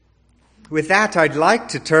With that, I'd like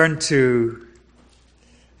to turn to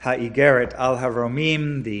Ha'igeret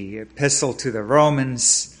al-Haromim, the Epistle to the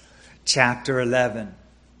Romans, chapter 11.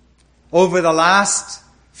 Over the last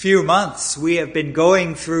few months, we have been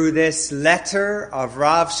going through this letter of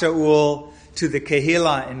Rav Shaul to the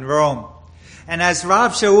Kehillah in Rome. And as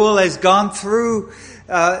Rav Shaul has gone through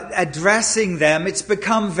addressing them, it's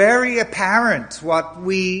become very apparent what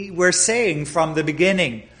we were saying from the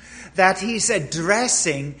beginning, that he's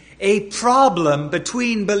addressing a problem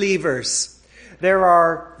between believers. There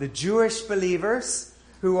are the Jewish believers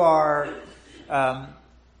who are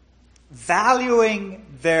valuing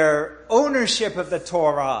their ownership of the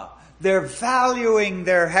Torah. They're valuing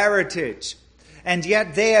their heritage. And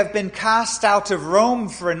yet they have been cast out of Rome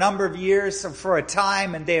for a number of years, for a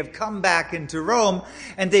time, and they have come back into Rome,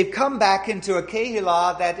 and they've come back into a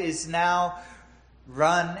Kehillah that is now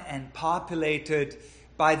run and populated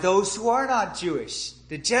by those who are not Jewish,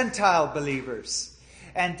 the Gentile believers.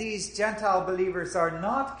 And these Gentile believers are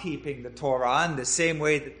not keeping the Torah in the same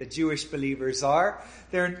way that the Jewish believers are.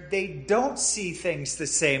 They don't see things the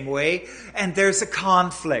same way, and there's a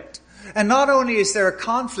conflict. And not only is there a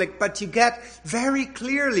conflict, but you get very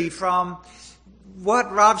clearly from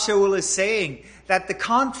what Rav Shaul is saying that the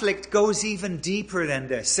conflict goes even deeper than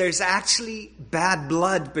this. There's actually bad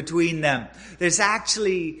blood between them. There's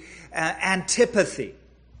actually antipathy.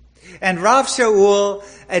 And Rav Shaul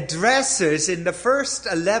addresses in the first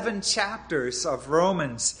 11 chapters of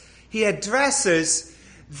Romans, he addresses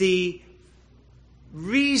the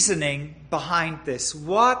reasoning behind this.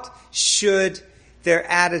 What should their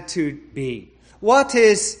attitude be? What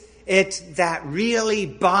is it that really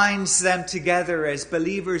binds them together as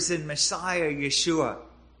believers in Messiah Yeshua?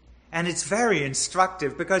 And it's very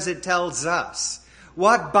instructive because it tells us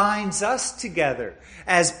what binds us together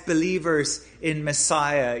as believers in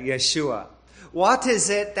Messiah Yeshua. What is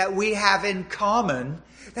it that we have in common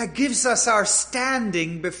that gives us our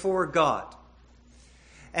standing before God?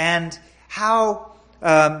 And how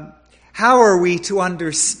are we to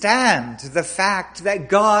understand the fact that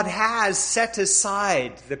God has set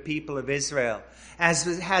aside the people of Israel,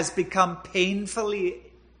 as has become painfully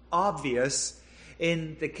obvious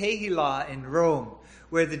in the Kehillah in Rome,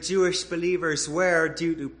 where the Jewish believers were,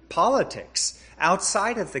 due to politics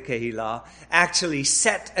outside of the Kehillah, actually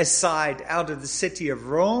set aside out of the city of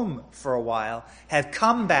Rome for a while, have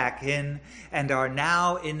come back in and are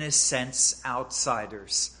now, in a sense,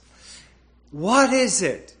 outsiders. What is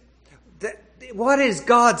it? What is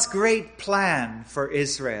God's great plan for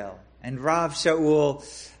Israel? And Rav Shaul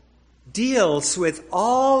deals with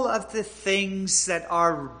all of the things that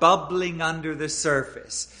are bubbling under the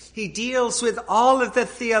surface. He deals with all of the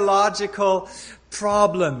theological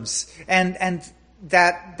problems and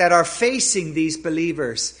that are facing these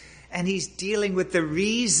believers. And he's dealing with the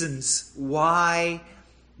reasons why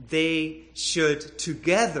they should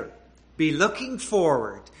together be looking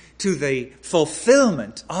forward to the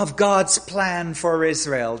fulfillment of God's plan for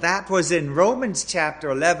Israel. That was in Romans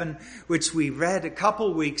chapter 11, which we read a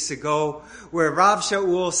couple weeks ago, where Rav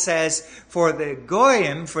Shaul says, for the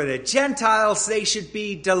Goyim, for the Gentiles, they should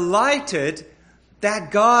be delighted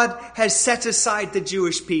that God has set aside the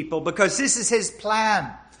Jewish people, because this is his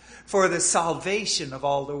plan for the salvation of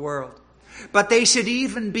all the world. But they should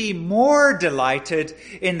even be more delighted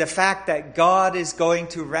in the fact that God is going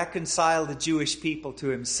to reconcile the Jewish people to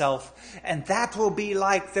himself. And that will be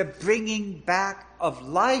like the bringing back of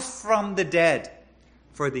life from the dead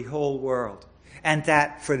for the whole world. And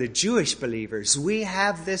that for the Jewish believers, we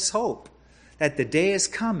have this hope that the day is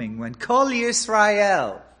coming when Kol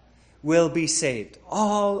Yisrael will be saved.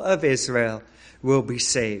 All of Israel will be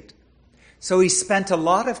saved. So he spent a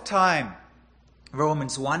lot of time,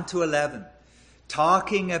 Romans 1 to 11,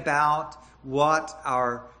 talking about what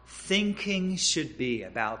our thinking should be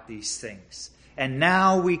about these things. And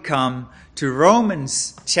now we come to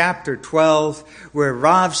Romans chapter 12, where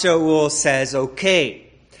Rav Shaul says,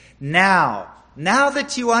 okay, now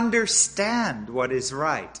that you understand what is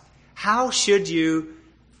right, how should you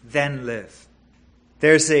then live?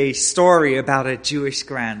 There's a story about a Jewish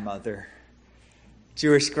grandmother.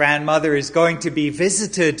 Jewish grandmother is going to be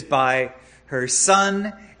visited by her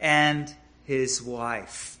son and his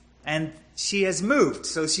wife. And she has moved.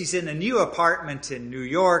 So she's in a new apartment in New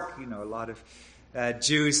York. You know, a lot of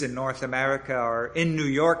Jews in North America are in New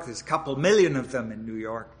York. There's a couple million of them in New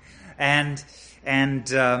York. And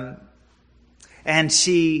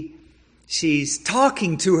she's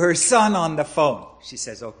talking to her son on the phone. She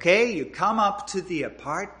says, okay, you come up to the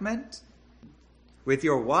apartment with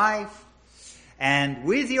your wife, and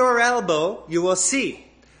with your elbow, you will see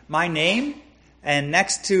my name. And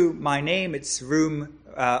next to my name, it's room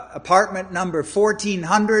apartment number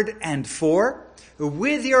 1404.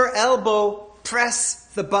 With your elbow, press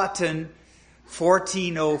the button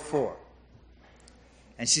 1404.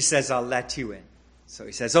 And she says, I'll let you in. So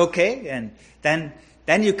he says, okay. And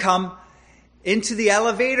then you come into the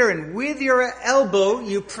elevator, and with your elbow,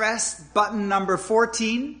 you press button number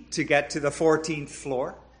 14 to get to the 14th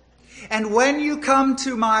floor. And when you come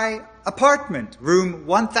to my apartment, room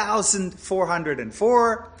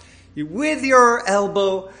 1404, with your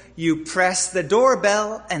elbow, you press the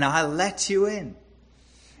doorbell, and I'll let you in.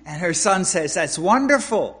 And her son says, that's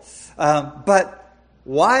wonderful. But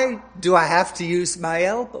why do I have to use my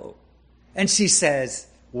elbow? And she says,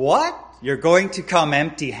 what? You're going to come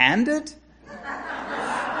empty-handed?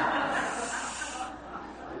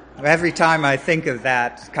 Every time I think of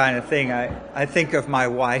that kind of thing, I think of my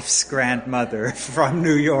wife's grandmother from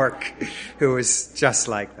New York, who was just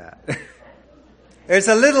like that. There's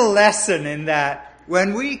a little lesson in that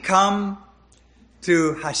when we come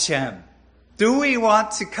to Hashem, do we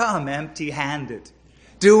want to come empty-handed?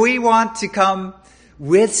 Do we want to come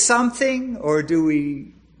with something, or do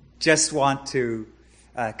we just want to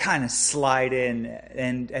kind of slide in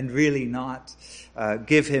and really not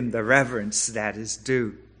give him the reverence that is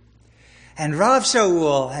due? And Rav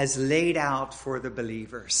Shaul has laid out for the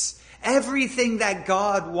believers everything that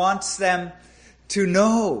God wants them to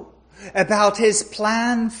know about his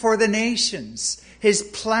plan for the nations, his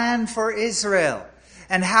plan for Israel,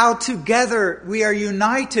 and how together we are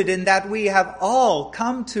united in that we have all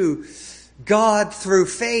come to God through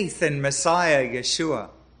faith in Messiah Yeshua.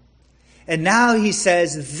 And now he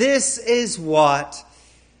says, this is what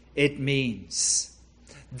it means.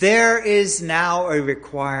 There is now a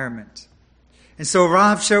requirement. And so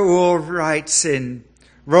Rav Shaul writes in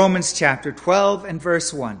Romans chapter 12 and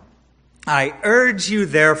verse 1, I urge you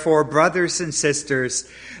therefore, brothers and sisters,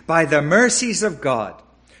 by the mercies of God,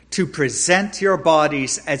 to present your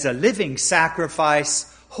bodies as a living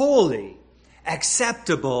sacrifice, holy,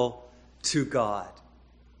 acceptable to God.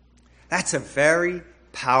 That's a very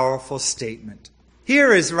powerful statement.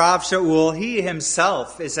 Here is Rav Shaul. He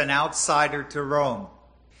himself is an outsider to Rome.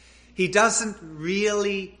 He doesn't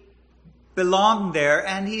really belong there,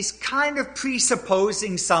 and he's kind of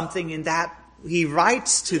presupposing something in that he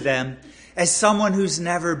writes to them as someone who's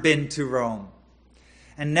never been to Rome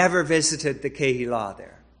and never visited the Kehillah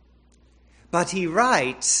there. But he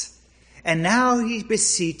writes, and now he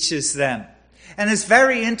beseeches them. And it's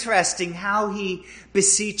very interesting how he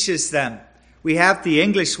beseeches them. We have the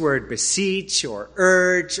English word beseech or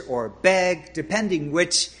urge or beg, depending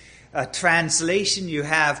which translation you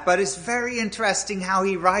have. But it's very interesting how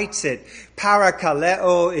he writes it.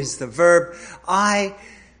 Parakaleo is the verb. I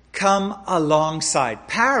come alongside.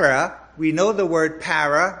 Para, we know the word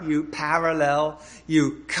para, you parallel,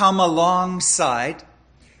 you come alongside.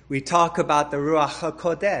 We talk about the Ruach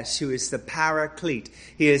HaKodesh, who is the paraclete.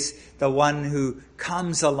 He is the one who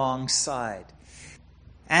comes alongside.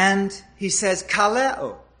 And he says,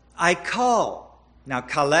 kaleo, I call. Now,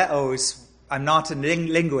 kaleo is, I'm not a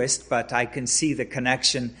linguist, but I can see the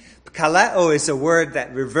connection. Kaleo is a word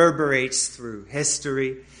that reverberates through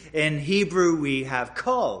history. In Hebrew, we have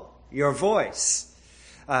kol, your voice.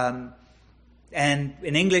 And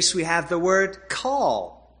in English, we have the word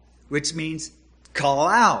call, which means call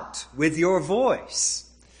out with your voice.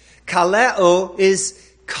 Kaleo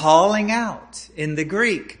is calling out in the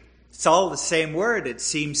Greek. It's all the same word, it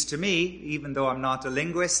seems to me, even though I'm not a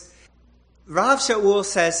linguist. Rav Shaul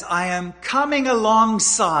says, I am coming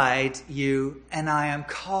alongside you and I am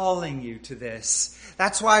calling you to this.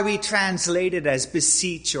 That's why we translate it as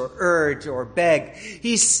beseech or urge or beg.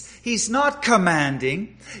 He's not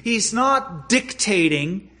commanding. He's not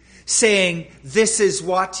dictating, saying, this is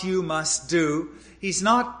what you must do. He's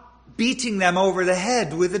not beating them over the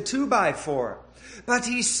head with a 2x4. But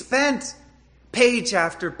he spent page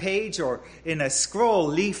after page or in a scroll,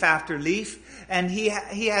 leaf after leaf, and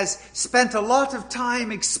he has spent a lot of time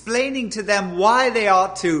explaining to them why they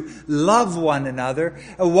ought to love one another,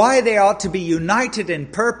 why they ought to be united in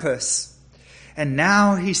purpose. And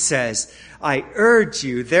now he says, I urge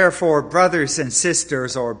you, therefore, brothers and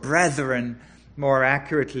sisters, or brethren, more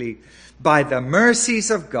accurately, by the mercies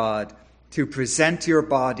of God, to present your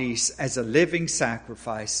bodies as a living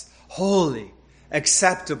sacrifice, holy,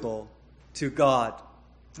 acceptable to God.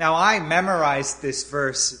 Now, I memorized this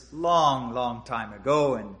verse long time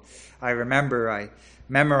ago, and I remember I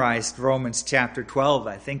memorized Romans chapter 12.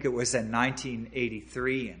 I think it was in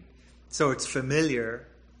 1983, and so it's familiar.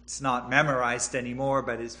 It's not memorized anymore,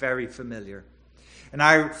 but it's very familiar. And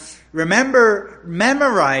I remember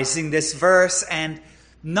memorizing this verse and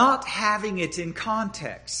not having it in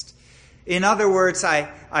context. In other words,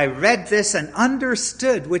 I read this and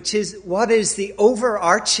understood, what is the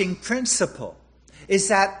overarching principle, is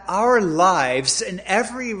that our lives in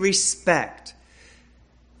every respect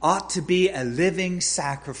ought to be a living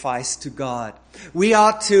sacrifice to God. We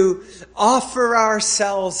ought to offer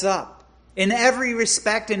ourselves up in every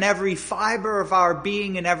respect, in every fiber of our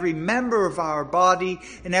being, in every member of our body,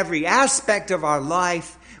 in every aspect of our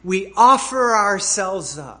life. We offer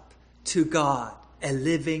ourselves up to God, a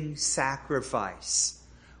living sacrifice.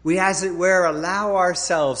 We, as it were, allow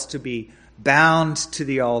ourselves to be bound to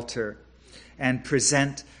the altar and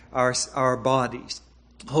present our bodies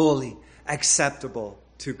holy, acceptable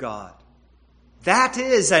to God. That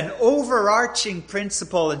is an overarching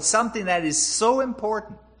principle and something that is so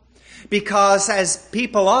important. Because as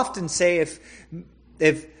people often say,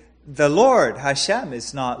 if the Lord, Hashem,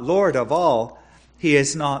 is not Lord of all, he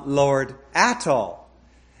is not Lord at all.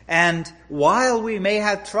 And while we may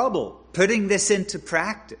have trouble putting this into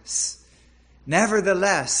practice,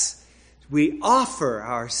 nevertheless, we offer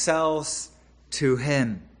ourselves to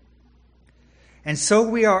him. And so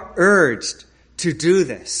we are urged to do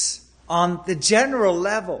this on the general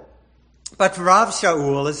level. But Rav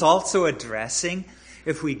Shaul is also addressing,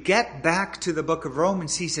 if we get back to the book of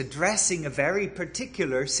Romans, he's addressing a very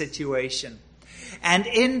particular situation. And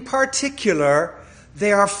in particular,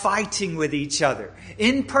 they are fighting with each other.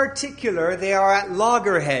 In particular, they are at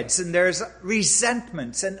loggerheads, and there's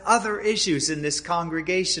resentments and other issues in this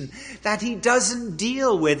congregation that he doesn't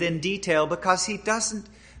deal with in detail because he doesn't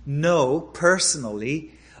know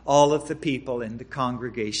personally all of the people in the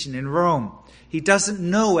congregation in Rome. He doesn't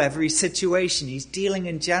know every situation. He's dealing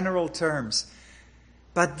in general terms.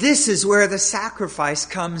 But this is where the sacrifice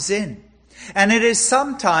comes in. And it is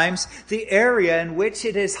sometimes the area in which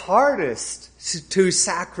it is hardest to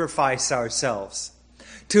sacrifice ourselves,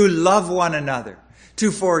 to love one another,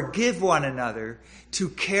 to forgive one another, to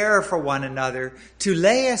care for one another, to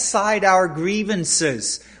lay aside our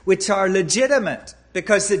grievances, which are legitimate,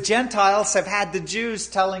 because the Gentiles have had the Jews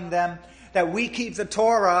telling them that we keep the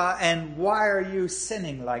Torah and why are you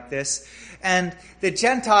sinning like this? And the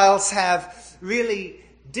Gentiles have really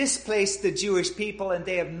displaced the Jewish people, and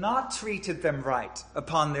they have not treated them right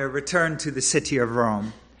upon their return to the city of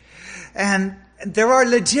Rome. And there are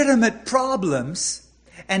legitimate problems,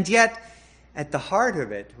 and yet at the heart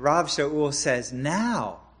of it, Rav Shaul says,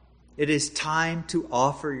 now it is time to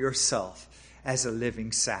offer yourself as a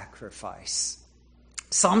living sacrifice.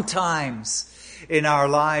 Sometimes in our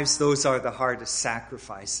lives, those are the hardest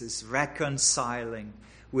sacrifices, reconciling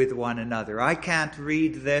with one another. I can't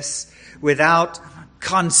read this without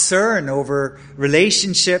concern over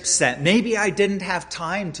relationships that maybe I didn't have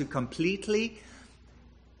time to completely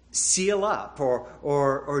seal up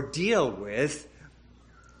or deal with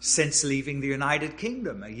since leaving the United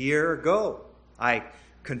Kingdom a year ago. I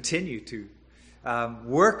continue to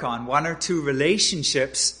work on one or two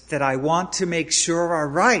relationships that I want to make sure are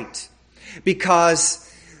right, because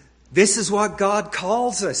this is what God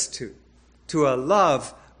calls us to a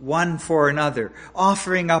love one for another,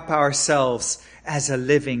 offering up ourselves as a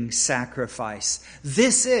living sacrifice.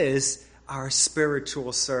 This is our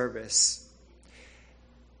spiritual service.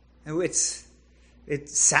 It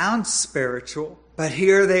sounds spiritual, but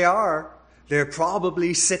here they are. They're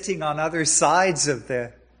probably sitting on other sides of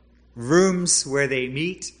the rooms where they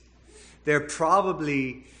meet. They're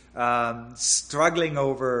probably struggling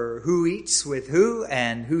over who eats with who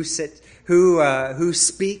and who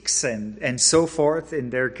speaks and so forth in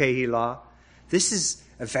their Kehillah. This is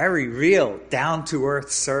a very real,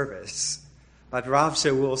 down-to-earth service. But Rav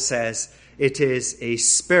Shaul says it is a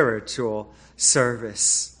spiritual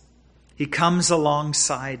service. He comes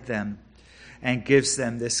alongside them and gives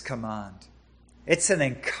them this command. It's an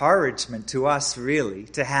encouragement to us, really,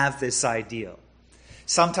 to have this ideal.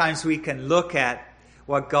 Sometimes we can look at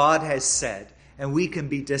what God has said and we can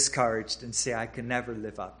be discouraged and say, I can never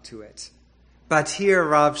live up to it. But here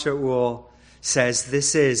Rav Shaul says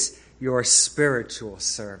this is your spiritual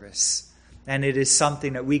service. And it is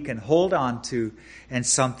something that we can hold on to and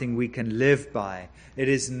something we can live by. It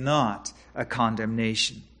is not a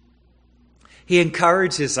condemnation. He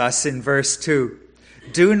encourages us in verse 2,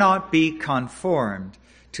 do not be conformed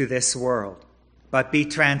to this world, but be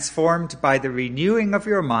transformed by the renewing of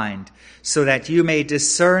your mind, so that you may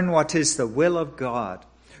discern what is the will of God,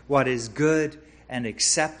 what is good and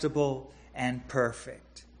acceptable and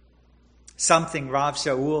perfect. Something Rav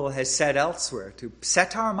Shaul has said elsewhere, to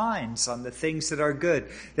set our minds on the things that are good,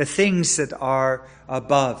 the things that are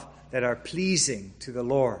above, that are pleasing to the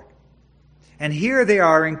Lord. And here they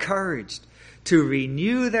are encouraged to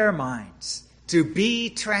renew their minds, to be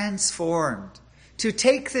transformed, to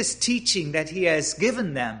take this teaching that he has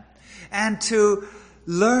given them and to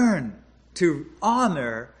learn to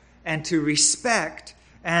honor and to respect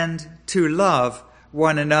and to love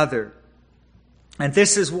one another. And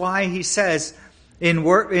this is why he says in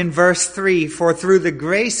verse 3, "For through the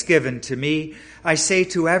grace given to me, I say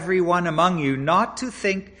to every one among you not to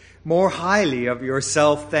think more highly of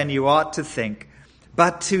yourself than you ought to think,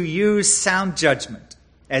 but to use sound judgment,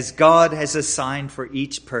 as God has assigned for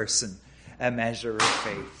each person a measure of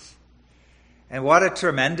faith." And what a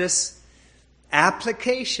tremendous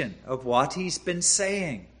application of what he's been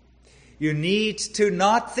saying. You need to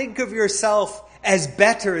not think of yourself as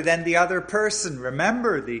better than the other person.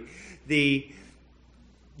 Remember the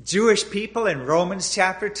Jewish people in Romans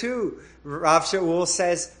chapter 2. Rav Shaul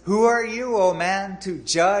says, "Who are you, O man, to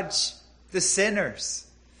judge the sinners?"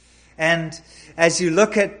 And as you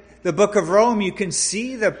look at the book of Rome, you can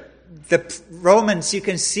see the Romans, you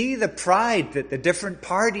can see the pride that the different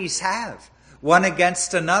parties have, one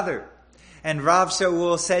against another. And Rav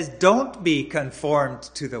Shaul says, don't be conformed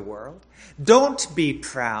to the world. Don't be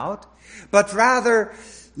proud, but rather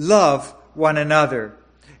love one another,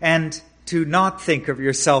 and to not think of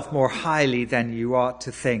yourself more highly than you ought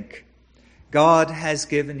to think. God has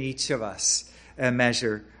given each of us a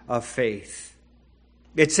measure of faith.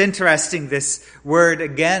 It's interesting, this word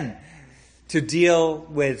again, to deal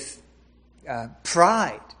with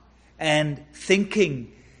pride and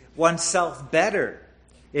thinking oneself better.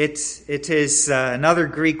 It is another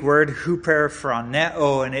Greek word,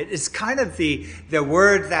 huperphroneo, and it is kind of the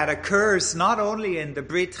word that occurs not only in the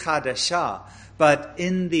Brit Chadashah, but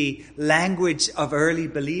in the language of early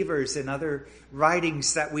believers in other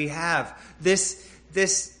writings that we have.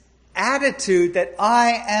 This attitude that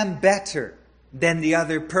I am better than the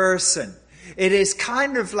other person. It is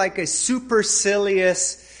kind of like a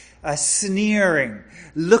supercilious sneering,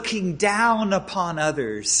 looking down upon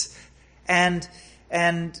others, and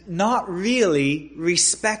not really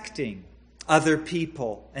respecting other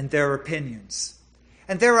people and their opinions.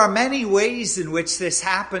 And there are many ways in which this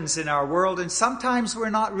happens in our world, and sometimes we're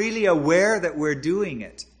not really aware that we're doing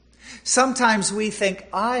it. Sometimes we think,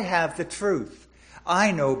 I have the truth.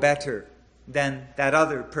 I know better than that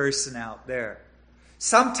other person out there.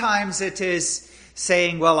 Sometimes it is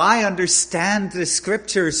saying, well, I understand the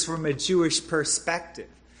scriptures from a Jewish perspective.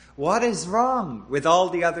 What is wrong with all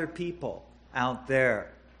the other people out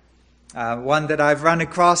there? One that I've run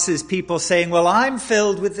across is people saying, well, I'm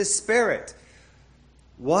filled with the Spirit.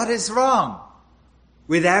 What is wrong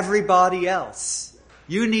with everybody else?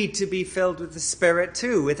 You need to be filled with the Spirit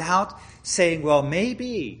too, without saying, well,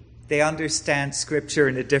 maybe they understand Scripture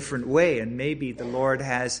in a different way, and maybe the Lord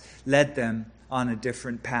has led them on a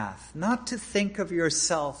different path. Not to think of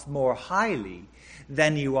yourself more highly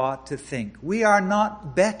than you ought to think. We are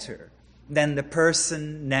not better than the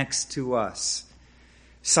person next to us.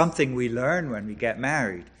 Something we learn when we get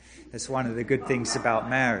married. That's one of the good things about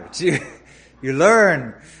marriage. You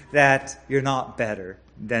learn that you're not better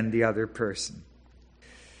than the other person.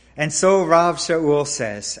 And so Rav Shaul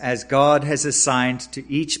says, as God has assigned to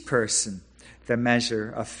each person the measure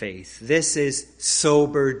of faith. This is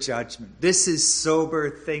sober judgment. This is sober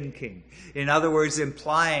thinking. In other words,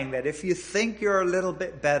 implying that if you think you're a little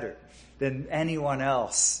bit better than anyone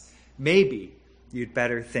else, maybe you'd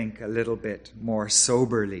better think a little bit more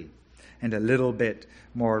soberly and a little bit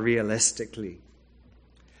more realistically.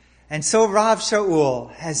 And so Rav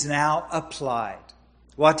Shaul has now applied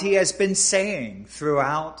what he has been saying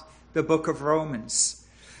throughout the book of Romans,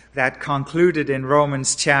 that concluded in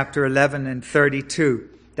Romans chapter 11 and 32,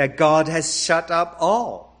 that God has shut up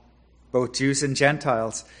all, both Jews and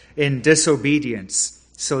Gentiles, in disobedience,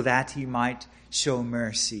 so that he might show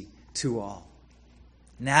mercy to all.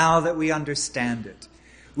 Now that we understand it,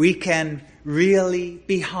 we can really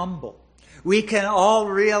be humble. We can all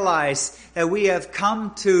realize that we have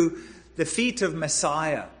come to the feet of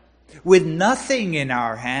Messiah with nothing in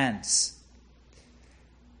our hands.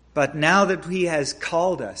 But now that he has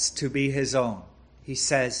called us to be his own, he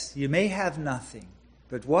says, you may have nothing,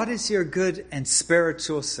 but what is your good and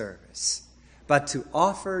spiritual service? But to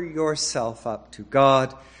offer yourself up to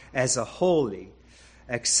God as a holy,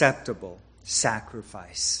 acceptable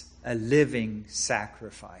sacrifice, a living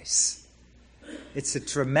sacrifice. It's a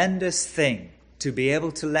tremendous thing to be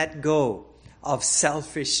able to let go of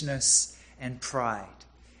selfishness and pride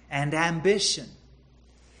and ambition,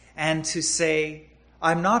 and to say,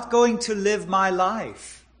 I'm not going to live my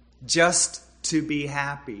life just to be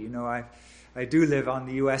happy. You know, I do live on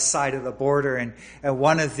the U.S. side of the border, and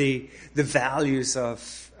one of the values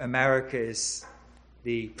of America is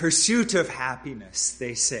the pursuit of happiness,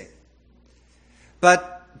 they say.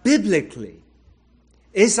 But biblically,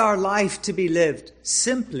 Is our life to be lived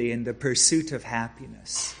simply in the pursuit of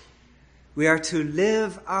happiness? We are to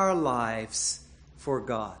live our lives for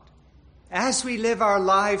God. As we live our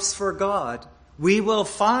lives for God, we will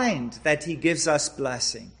find that He gives us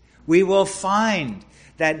blessing. We will find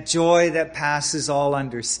that joy that passes all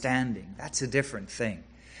understanding. That's a different thing.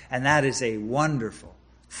 And that is a wonderful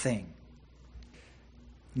thing.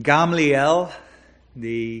 Gamliel,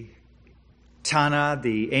 the Tana,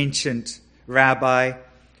 the ancient Rabbi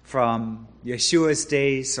from Yeshua's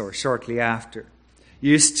days or shortly after,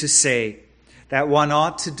 used to say that one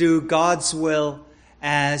ought to do God's will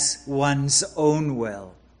as one's own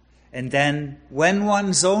will. And then when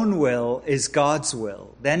one's own will is God's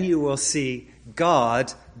will, then you will see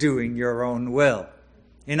God doing your own will.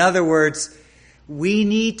 In other words, we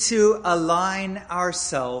need to align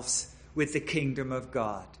ourselves with the kingdom of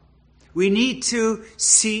God. We need to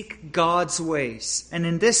seek God's ways. And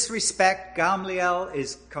in this respect, Gamliel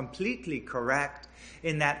is completely correct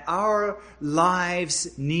in that our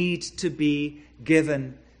lives need to be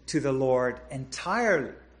given to the Lord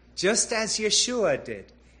entirely, just as Yeshua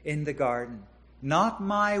did in the garden. Not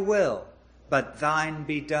my will, but thine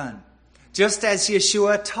be done. Just as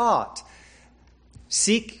Yeshua taught,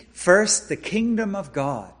 seek first the kingdom of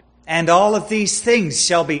God, and all of these things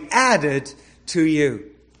shall be added to you.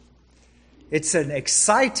 It's an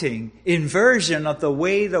exciting inversion of the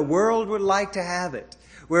way the world would like to have it,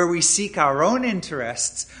 where we seek our own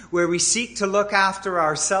interests, where we seek to look after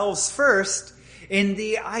ourselves first, in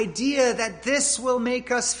the idea that this will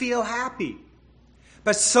make us feel happy.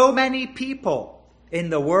 But so many people in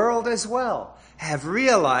the world as well have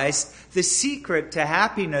realized the secret to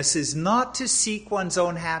happiness is not to seek one's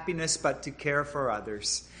own happiness, but to care for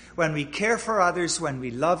others. When we care for others, when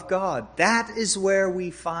we love God, that is where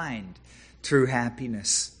we find true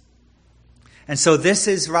happiness. And so this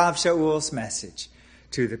is Rav Shaul's message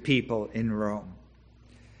to the people in Rome.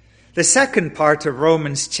 The second part of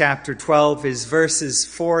Romans chapter 12 is verses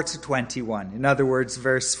 4 to 21. In other words,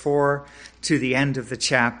 verse 4 to the end of the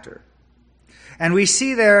chapter. And we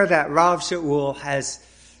see there that Rav Shaul has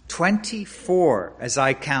 24, as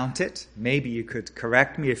I count it. Maybe you could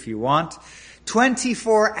correct me if you want.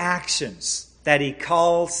 24 actions that he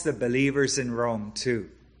calls the believers in Rome to.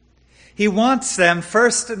 He wants them,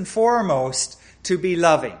 first and foremost, to be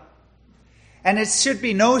loving. And it should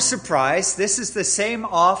be no surprise, this is the same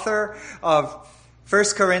author of 1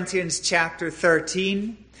 Corinthians chapter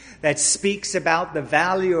 13 that speaks about the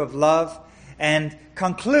value of love and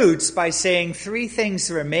concludes by saying 3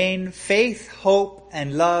 things remain: faith, hope,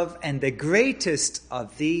 and love, and the greatest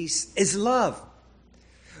of these is love.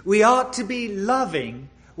 We ought to be loving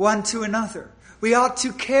one to another. We ought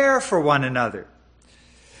to care for one another.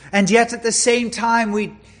 And yet at the same time,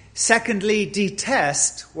 we secondly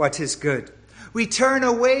detest what is good. We turn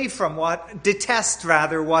away from detest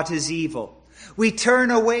what is evil. We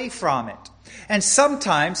turn away from it. And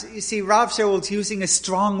sometimes, you see, Rav Shaul's using a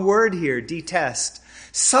strong word here, detest.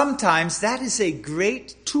 Sometimes that is a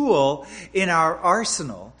great tool in our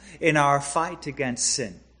arsenal, in our fight against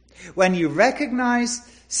sin. When you recognize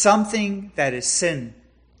something that is sin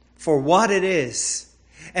for what it is,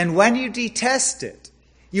 and when you detest it,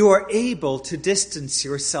 you are able to distance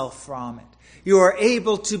yourself from it. You are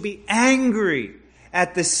able to be angry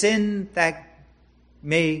at the sin that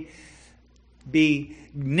may be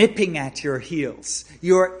nipping at your heels.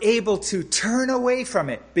 You are able to turn away from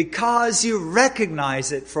it because you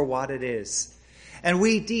recognize it for what it is. And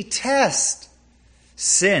we detest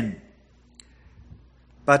sin.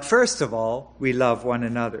 But first of all, we love one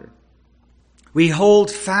another. We hold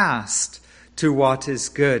fast to what is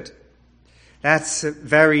good. That's a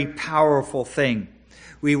very powerful thing.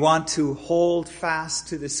 We want to hold fast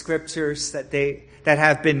to the scriptures that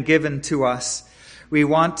have been given to us. We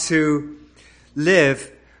want to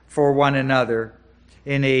live for one another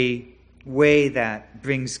in a way that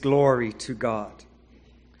brings glory to God.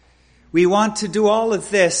 We want to do all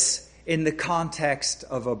of this in the context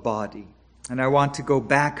of a body. And I want to go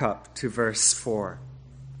back up to verse 4.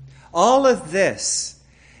 All of this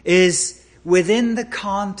is within the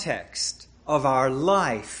context of our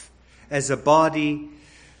life as a body,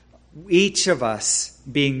 each of us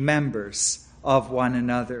being members of one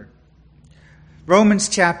another. Romans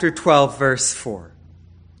chapter 12, verse 4.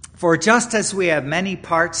 For just as we have many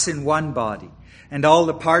parts in one body, and all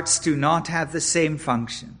the parts do not have the same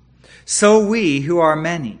function, so we, who are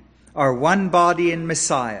many, are one body in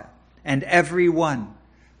Messiah, and every one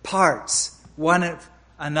parts one of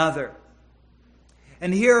another.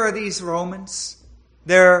 And here are these Romans.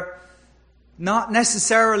 They're not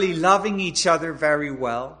necessarily loving each other very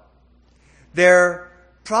well. They're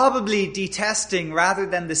probably detesting, rather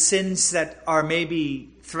than the sins that are maybe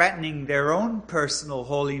threatening their own personal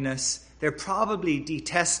holiness, they're probably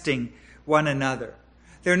detesting one another.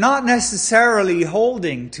 They're not necessarily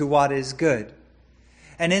holding to what is good.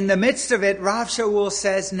 And in the midst of it, Rav Shaul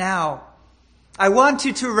says, now, I want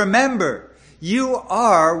you to remember, you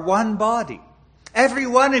are one body. Every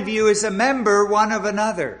one of you is a member one of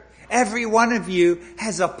another. Every one of you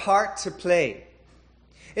has a part to play.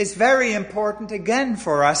 It's very important again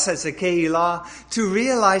for us as a Kehillah to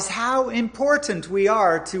realize how important we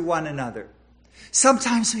are to one another.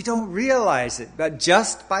 Sometimes we don't realize it, but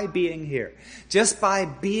just by being here, just by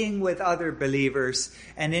being with other believers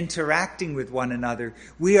and interacting with one another,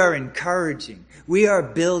 we are encouraging, we are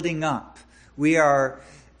building up, we are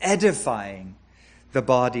edifying the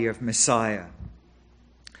body of Messiah.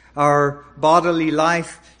 Our bodily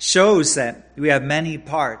life shows that we have many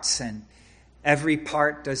parts, and every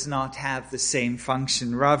part does not have the same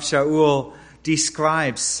function. Rav Shaul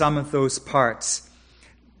describes some of those parts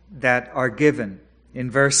that are given.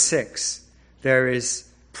 In verse 6, there is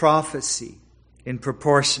prophecy in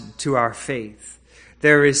proportion to our faith.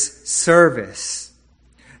 There is service.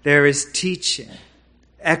 There is teaching,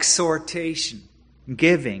 exhortation,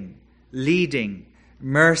 giving, leading,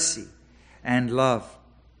 mercy, and love.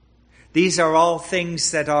 These are all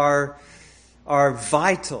things that are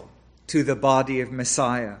vital to the body of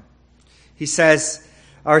Messiah. He says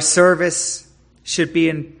our service should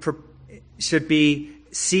be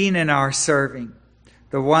seen in our serving.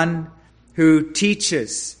 The one who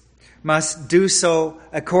teaches must do so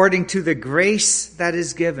according to the grace that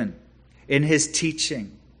is given in his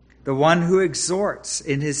teaching. The one who exhorts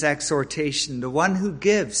in his exhortation. The one who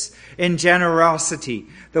gives in generosity.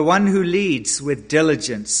 The one who leads with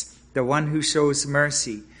diligence. The one who shows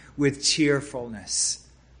mercy with cheerfulness.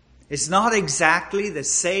 It's not exactly the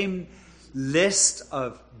same list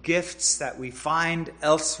of gifts that we find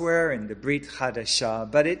elsewhere in the Brit Chadashah,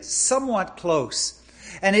 but it's somewhat close.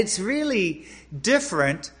 And it's really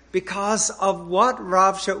different because of what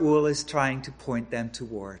Rav Shaul is trying to point them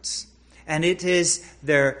towards. And it is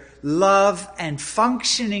their love and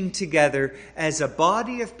functioning together as a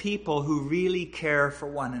body of people who really care for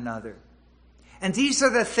one another. And these are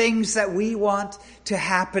the things that we want to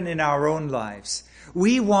happen in our own lives.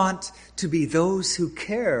 We want to be those who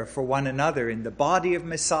care for one another in the body of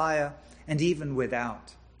Messiah and even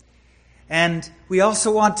without. And we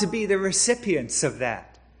also want to be the recipients of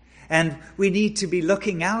that. And we need to be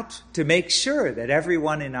looking out to make sure that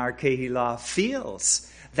everyone in our Kehillah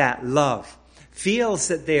feels that love, feels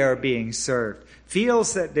that they are being served,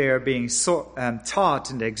 feels that they are being taught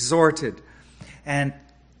and exhorted, and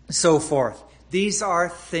so forth. These are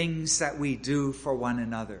things that we do for one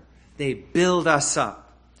another. They build us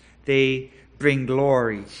up. They bring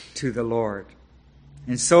glory to the Lord.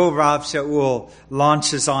 And so Rav Shaul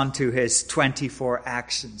launches onto his 24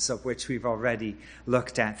 actions, of which we've already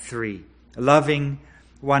looked at 3. Loving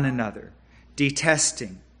one another,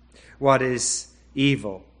 detesting what is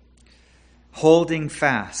evil, holding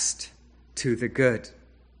fast to the good.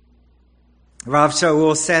 Rav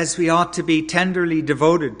Shaul says we ought to be tenderly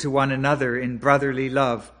devoted to one another in brotherly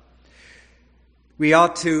love. We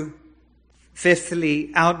ought to,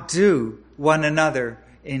 fifthly, outdo one another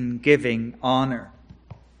in giving honor.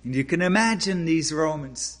 And you can imagine these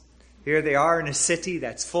Romans. Here they are in a city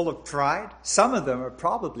that's full of pride. Some of them are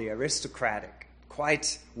probably aristocratic,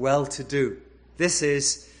 quite well-to-do. This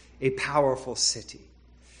is a powerful city.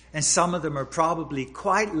 And some of them are probably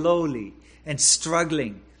quite lowly and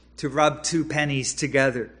struggling to rub 2 pennies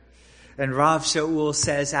together. And Rav Shaul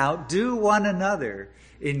says, outdo one another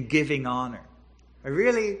in giving honor. I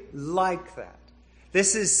really like that.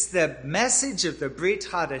 This is the message of the Brit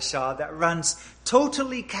Hadashah that runs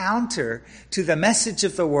totally counter to the message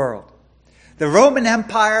of the world. The Roman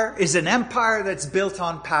Empire is an empire that's built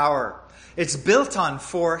on power. It's built on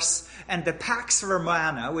force. And the Pax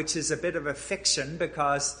Romana, which is a bit of a fiction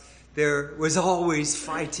because there was always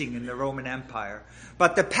fighting in the Roman Empire.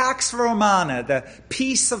 But the Pax Romana, the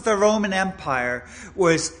peace of the Roman Empire,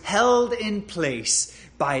 was held in place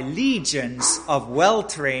by legions of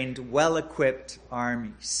well-trained, well-equipped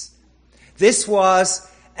armies. This was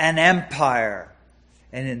an empire.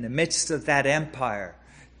 And in the midst of that empire,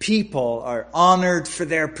 people are honored for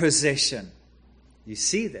their position. You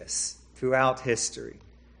see this throughout history.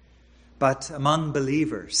 But among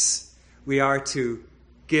believers, we are to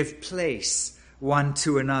give place one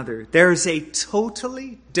to another. There's a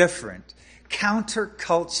totally different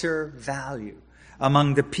counterculture value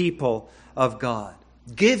among the people of God.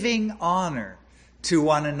 Giving honor to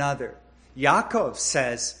one another. Yaakov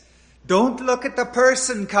says Don't look at the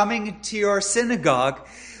person coming to your synagogue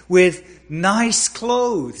with nice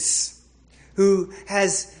clothes, who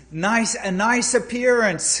has a nice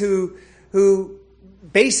appearance, who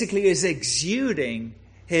basically is exuding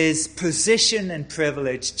his position and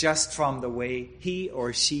privilege just from the way he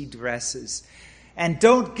or she dresses. And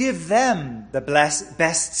don't give them the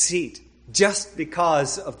best seat just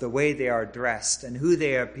because of the way they are dressed and who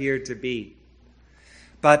they appear to be.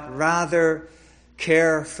 But rather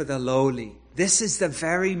care for the lowly. This is the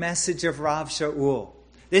very message of Rav Shaul.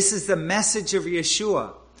 This is the message of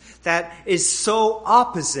Yeshua that is so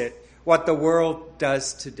opposite what the world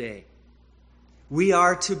does today. We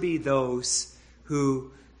are to be those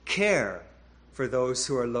who care for those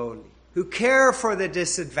who are lowly, who care for the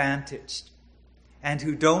disadvantaged, and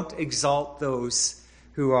who don't exalt those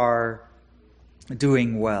who are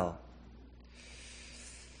doing well.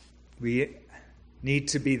 We need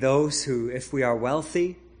to be those who, if we are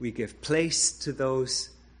wealthy, we give place to those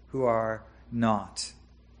who are not.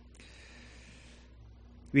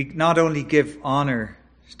 We not only give honor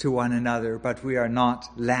to one another, but we are not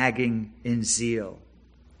lagging in zeal,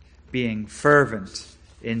 being fervent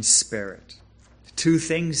in spirit. Two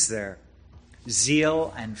things there,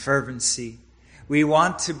 zeal and fervency. We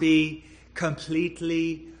want to be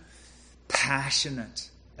completely passionate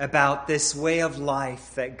about this way of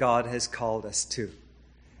life that God has called us to.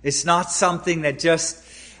 It's not something that just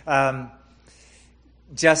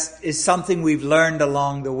is something we've learned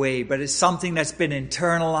along the way, but it's something that's been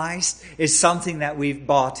internalized. It's something that we've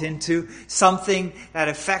bought into, something that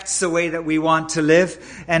affects the way that we want to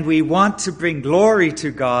live, and we want to bring glory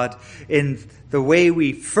to God in the way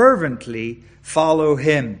we fervently follow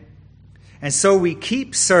Him. And so we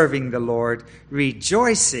keep serving the Lord,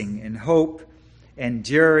 rejoicing in hope,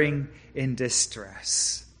 enduring in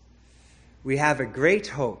distress. We have a great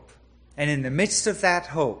hope, and in the midst of that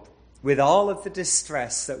hope, with all of the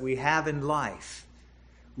distress that we have in life,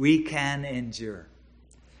 we can endure.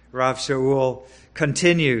 Rav Shaul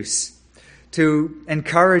continues to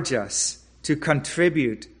encourage us to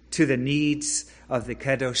contribute to the needs of the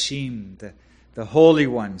Kedoshim, the holy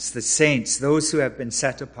ones, the saints, those who have been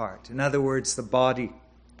set apart. In other words, the body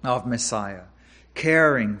of Messiah,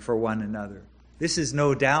 caring for one another. This is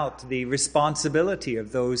no doubt the responsibility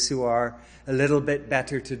of those who are a little bit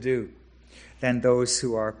better to do than those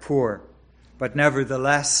who are poor. But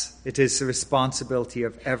nevertheless, it is the responsibility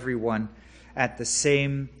of everyone at the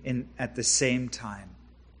same time.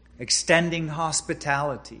 Extending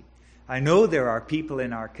hospitality. I know there are people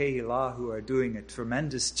in our Kehillah who are doing a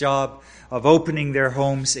tremendous job of opening their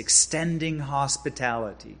homes, extending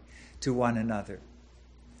hospitality to one another.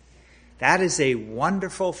 That is a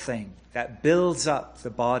wonderful thing that builds up the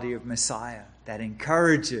body of Messiah, that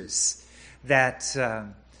encourages, that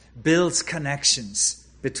builds connections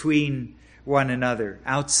between one another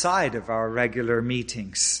outside of our regular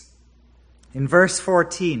meetings. In verse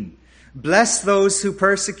 14, bless those who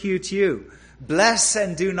persecute you. Bless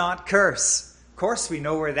and do not curse. Of course, we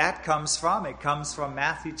know where that comes from. It comes from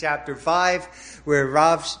Matthew chapter 5, where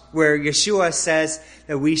Yeshua says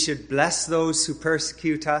that we should bless those who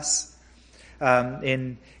persecute us.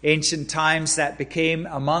 In ancient times, that became,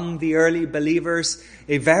 among the early believers,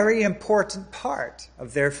 a very important part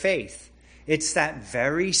of their faith. It's that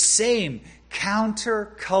very same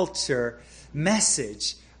counterculture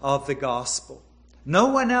message of the gospel. No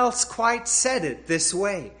one else quite said it this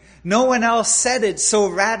way. No one else said it so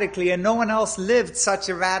radically, and no one else lived such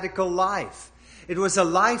a radical life. It was a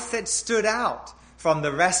life that stood out from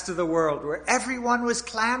the rest of the world, where everyone was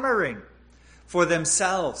clamoring for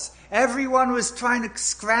themselves. Everyone was trying to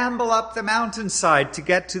scramble up the mountainside to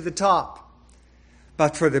get to the top.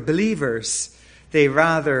 But for the believers, they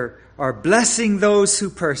rather are blessing those who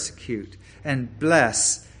persecute, and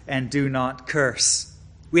bless and do not curse.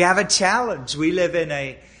 We have a challenge. We live in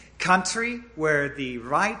a country where the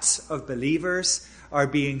rights of believers are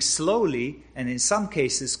being slowly, and in some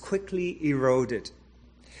cases quickly, eroded.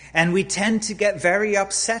 And we tend to get very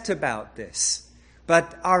upset about this.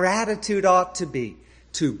 But our attitude ought to be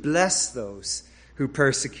to bless those who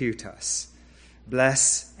persecute us.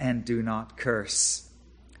 Bless and do not curse.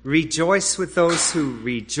 Rejoice with those who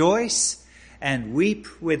rejoice, and weep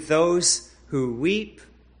with those who weep.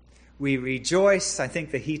 We rejoice. I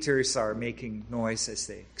think the heaters are making noise as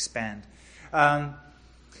they expand.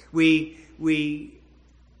 We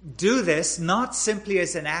do this not simply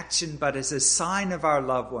as an action, but as a sign of our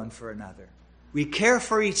love one for another. We care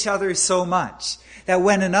for each other so much that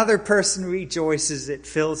when another person rejoices, it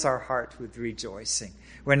fills our heart with rejoicing.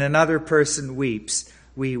 When another person weeps,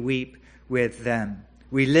 we weep with them.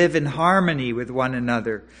 We live in harmony with one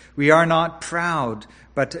another. We are not proud,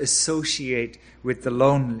 but associate with the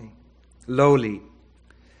lowly.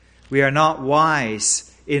 We are not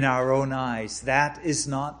wise in our own eyes. That is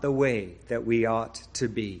not the way that we ought to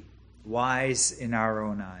be. Wise in our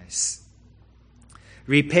own eyes.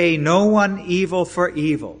 Repay no one evil for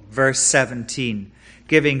evil, verse 17,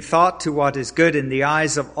 giving thought to what is good in the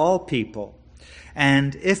eyes of all people.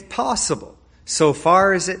 And if possible, so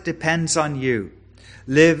far as it depends on you,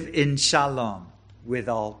 live in shalom with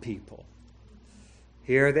all people.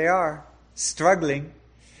 Here they are, struggling,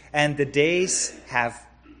 and the days have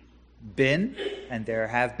been, and there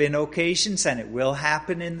have been occasions, and it will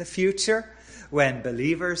happen in the future, when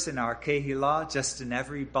believers in our Kehillah, just in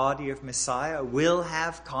every body of Messiah, will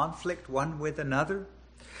have conflict one with another.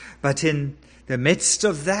 But in the midst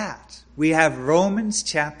of that, we have Romans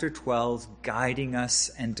chapter 12 guiding us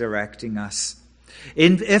and directing us.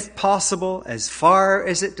 If possible, as far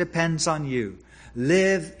as it depends on you,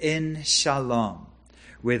 live in shalom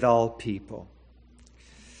with all people.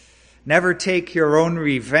 Never take your own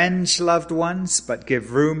revenge, loved ones, but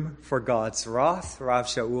give room for God's wrath. Rav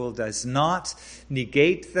Shaul does not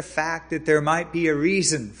negate the fact that there might be a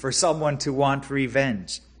reason for someone to want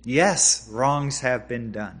revenge. Yes, wrongs have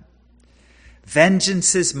been done.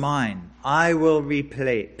 Vengeance is mine, I will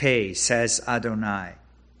repay, says Adonai.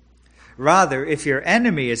 Rather, if your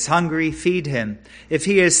enemy is hungry, feed him. If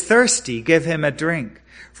he is thirsty, give him a drink.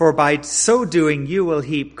 For by so doing you will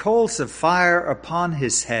heap coals of fire upon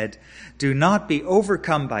his head. Do not be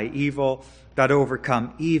overcome by evil, but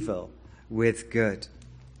overcome evil with good.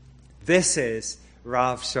 This is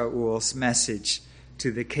Rav Shaul's message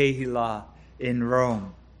to the Kehillah in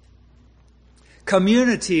Rome.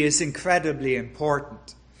 Community is incredibly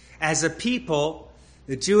important. As a people,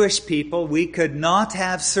 the Jewish people, we could not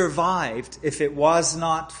have survived if it was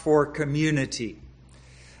not for community.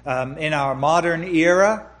 In our modern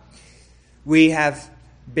era, we have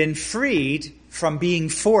been freed from being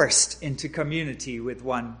forced into community with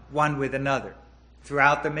one with another.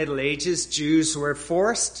 Throughout the Middle Ages, Jews were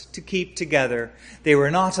forced to keep together. They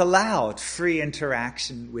were not allowed free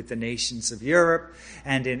interaction with the nations of Europe,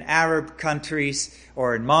 and in Arab countries,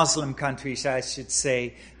 or in Muslim countries, I should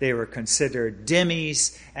say, they were considered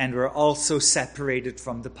dhimmis and were also separated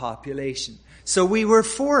from the population. So we were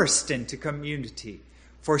forced into community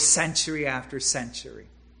for century after century.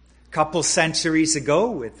 Couple centuries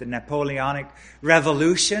ago, with the Napoleonic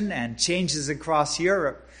Revolution and changes across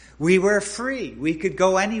Europe, we were free. We could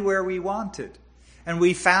go anywhere we wanted. And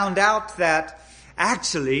we found out that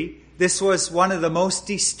actually this was one of the most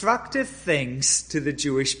destructive things to the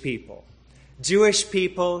Jewish people. Jewish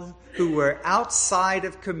people who were outside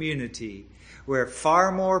of community were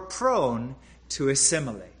far more prone to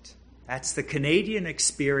assimilate. That's the Canadian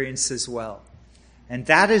experience as well. And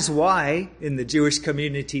that is why in the Jewish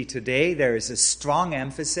community today there is a strong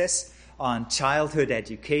emphasis on childhood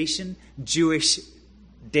education, Jewish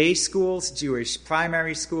day schools, Jewish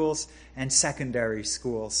primary schools, and secondary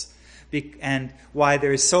schools. And why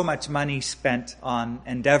there is so much money spent on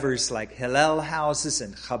endeavors like Hillel houses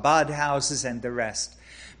and Chabad houses and the rest.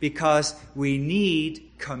 Because we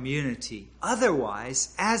need community.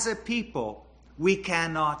 Otherwise, as a people, we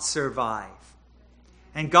cannot survive.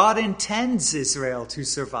 And God intends Israel to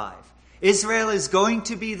survive. Israel is going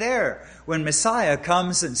to be there when Messiah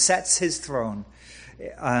comes and sets his throne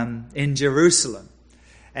in Jerusalem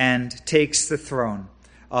and takes the throne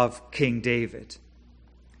of King David.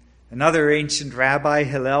 Another ancient rabbi,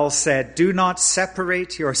 Hillel, said, "Do not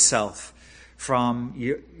separate yourself from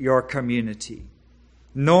your community,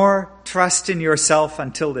 nor trust in yourself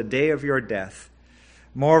until the day of your death.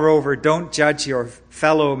 Moreover, don't judge your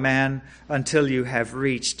fellow man until you have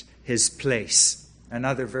reached his place."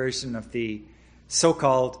 Another version of the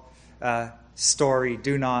so-called story,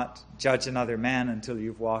 "Do not judge another man until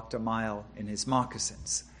you've walked a mile in his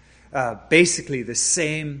moccasins." Basically the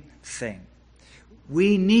same thing.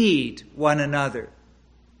 We need one another.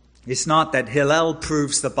 It's not that Hillel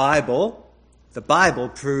proves the Bible. The Bible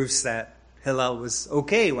proves that Hillel was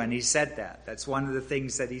okay when he said that. That's one of the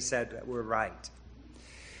things that he said that were right.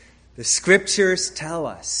 The scriptures tell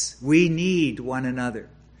us we need one another.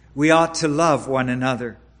 We ought to love one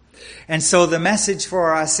another. And so the message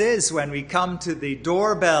for us is, when we come to the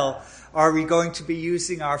doorbell, are we going to be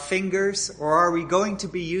using our fingers or are we going to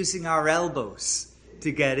be using our elbows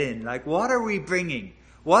to get in? Like, what are we bringing?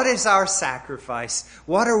 What is our sacrifice?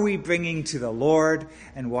 What are we bringing to the Lord?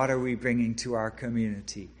 And what are we bringing to our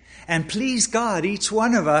community? And please God, each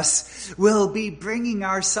one of us will be bringing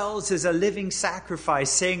ourselves as a living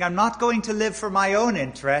sacrifice, saying, I'm not going to live for my own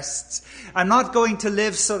interests. I'm not going to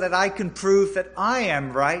live so that I can prove that I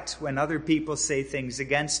am right when other people say things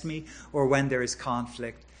against me or when there is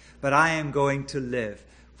conflict. But I am going to live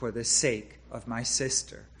for the sake of my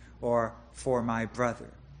sister or for my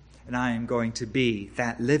brother. And I am going to be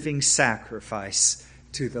that living sacrifice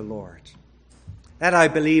to the Lord. That, I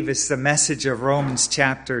believe, is the message of Romans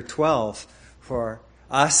chapter 12 for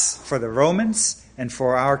us, for the Romans, and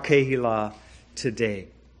for our Kehillah today.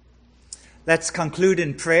 Let's conclude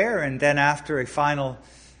in prayer, and then after a final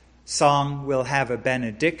song, we'll have a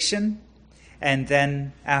benediction. And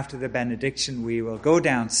then after the benediction, we will go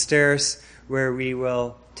downstairs where we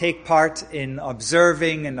will take part in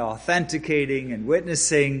observing and authenticating and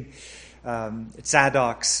witnessing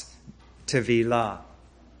Tzadok's Tevilah.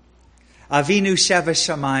 Avinu Sheva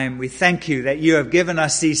Shamayim, we thank you that you have given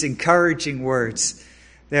us these encouraging words.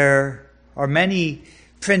 There are many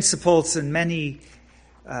principles and many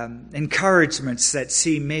encouragements that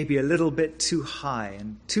seem maybe a little bit too high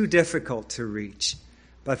and too difficult to reach.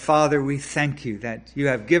 But Father, we thank you that you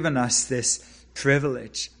have given us this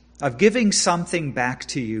privilege of giving something back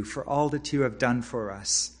to you for all that you have done for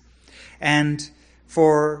us, and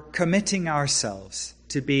for committing ourselves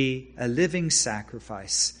to be a living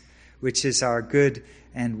sacrifice, which is our good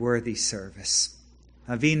and worthy service.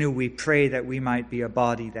 Avinu, we pray that we might be a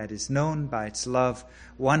body that is known by its love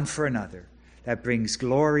one for another, that brings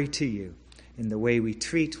glory to you in the way we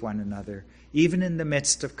treat one another, even in the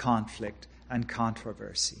midst of conflict and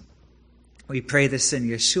controversy. We pray this in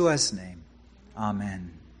Yeshua's name.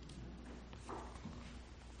 Amen.